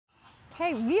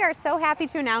Okay, we are so happy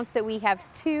to announce that we have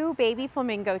 2 baby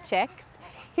flamingo chicks.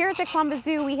 Here at the Columbus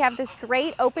Zoo, we have this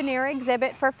great open air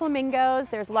exhibit for flamingos.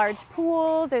 There's large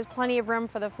pools, there's plenty of room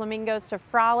for the flamingos to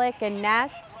frolic and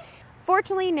nest.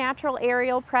 Fortunately, natural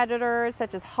aerial predators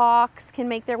such as hawks can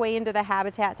make their way into the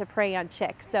habitat to prey on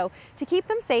chicks. So to keep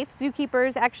them safe,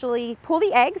 zookeepers actually pull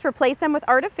the eggs, replace them with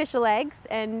artificial eggs,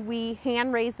 and we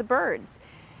hand raise the birds.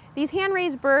 These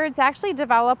hand-raised birds actually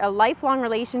develop a lifelong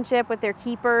relationship with their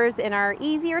keepers and are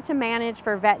easier to manage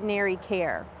for veterinary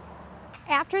care.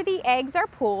 After the eggs are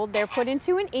pulled, they're put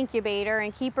into an incubator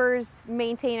and keepers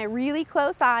maintain a really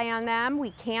close eye on them.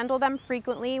 We candle them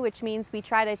frequently, which means we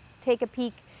try to take a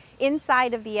peek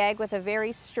inside of the egg with a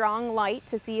very strong light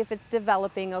to see if it's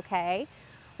developing okay.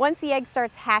 Once the egg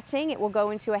starts hatching, it will go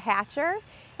into a hatcher,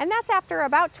 and that's after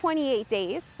about 28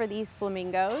 days for these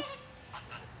flamingos.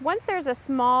 Once there's a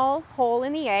small hole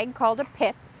in the egg called a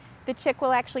pip, the chick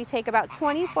will actually take about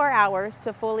 24 hours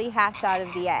to fully hatch out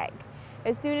of the egg.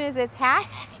 As soon as it's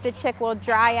hatched, the chick will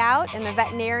dry out and the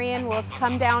veterinarian will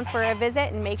come down for a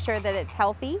visit and make sure that it's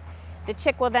healthy. The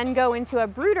chick will then go into a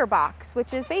brooder box,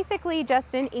 which is basically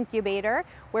just an incubator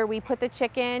where we put the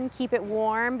chick in, keep it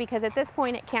warm, because at this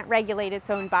point it can't regulate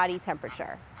its own body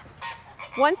temperature.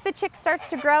 Once the chick starts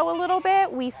to grow a little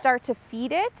bit, we start to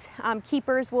feed it.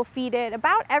 Keepers will feed it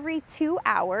about every 2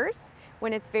 hours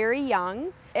when it's very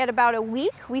young. At about a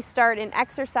week, we start an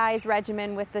exercise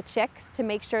regimen with the chicks to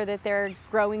make sure that they're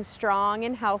growing strong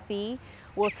and healthy.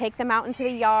 We'll take them out into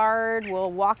the yard,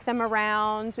 we'll walk them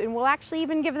around, and we'll actually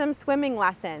even give them swimming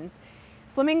lessons.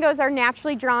 Flamingos are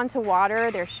naturally drawn to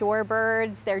water. They're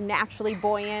shorebirds, they're naturally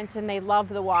buoyant, and they love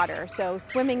the water. So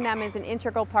swimming them is an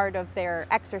integral part of their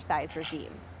exercise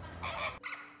regime.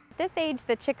 At this age,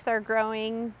 the chicks are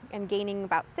growing and gaining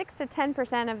about 6 to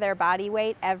 10% of their body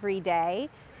weight every day.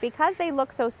 Because they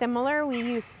look so similar, we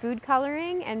use food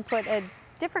coloring and put a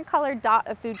different colored dot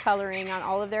of food coloring on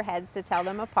all of their heads to tell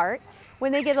them apart.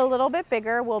 When they get a little bit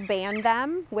bigger, we'll band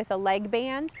them with a leg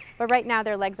band, but right now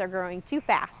their legs are growing too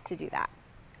fast to do that.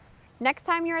 Next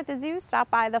time you're at the zoo, stop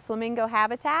by the flamingo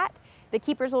habitat. The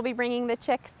keepers will be bringing the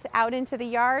chicks out into the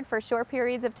yard for short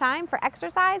periods of time for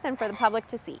exercise and for the public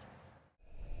to see.